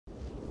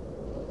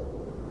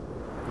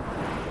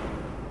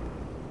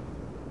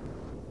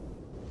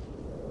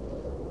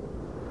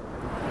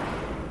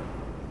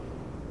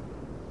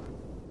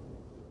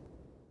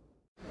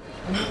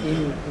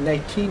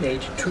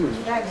1982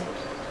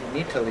 in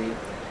Italy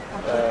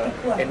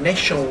a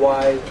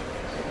nationwide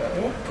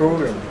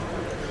program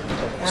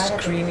of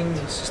screening,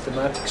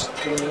 systematic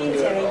screening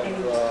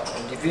of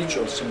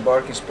individuals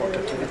embarking in sport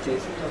activity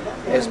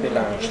has been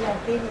launched.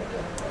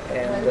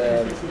 And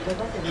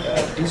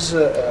this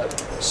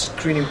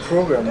screening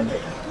program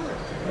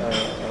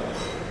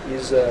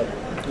is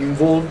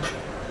involved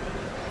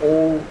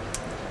all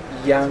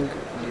young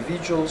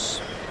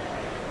individuals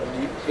of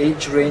the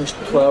age range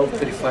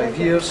 12-35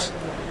 years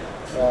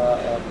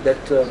that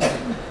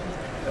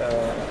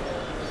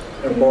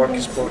embark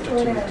in sport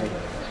activity.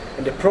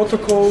 And the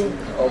protocol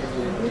of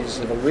this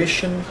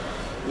evaluation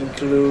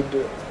include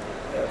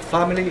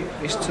family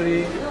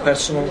history,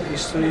 personal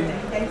history,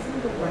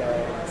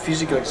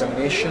 physical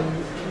examination,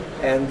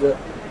 and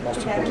most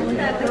importantly,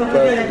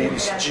 12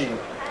 ESG,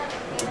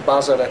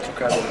 basal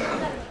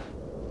electrocardiograma.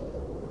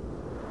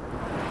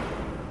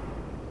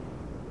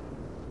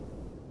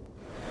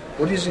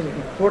 What is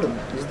important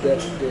is that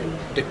the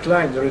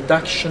decline, the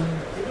reduction,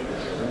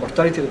 the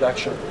mortality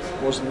reduction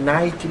was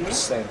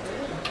 90%.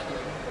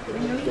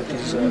 That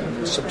is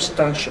a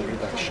substantial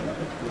reduction.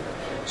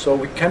 So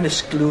we can't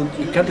exclude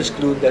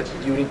that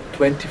during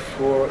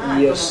 24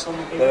 years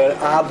there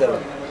are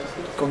other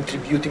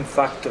contributing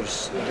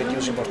factors in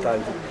reducing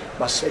mortality,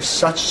 but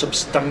such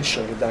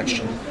substantial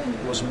reduction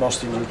was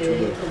mostly due to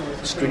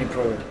the screening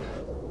program.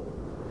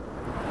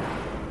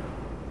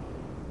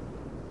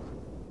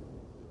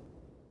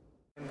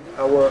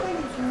 Our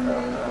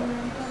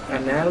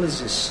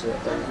analysis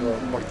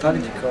of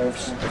mortality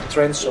curves, the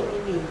trends of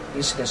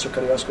incidence of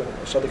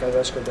sudden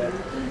cardiovascular death,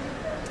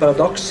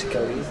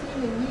 paradoxically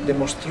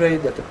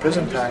demonstrate that at the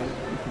present time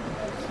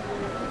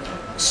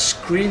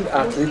screened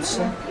athletes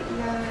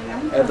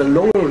have a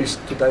lower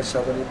risk to die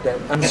suddenly than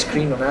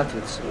unscreened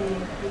non-athletes.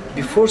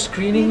 Before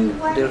screening,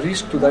 the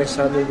risk to die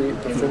suddenly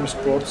performing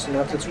sports in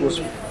athletes was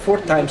 4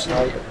 times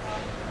higher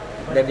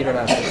than in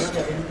non-athletes.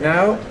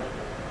 Now,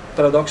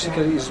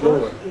 paradoxically, is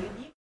lower.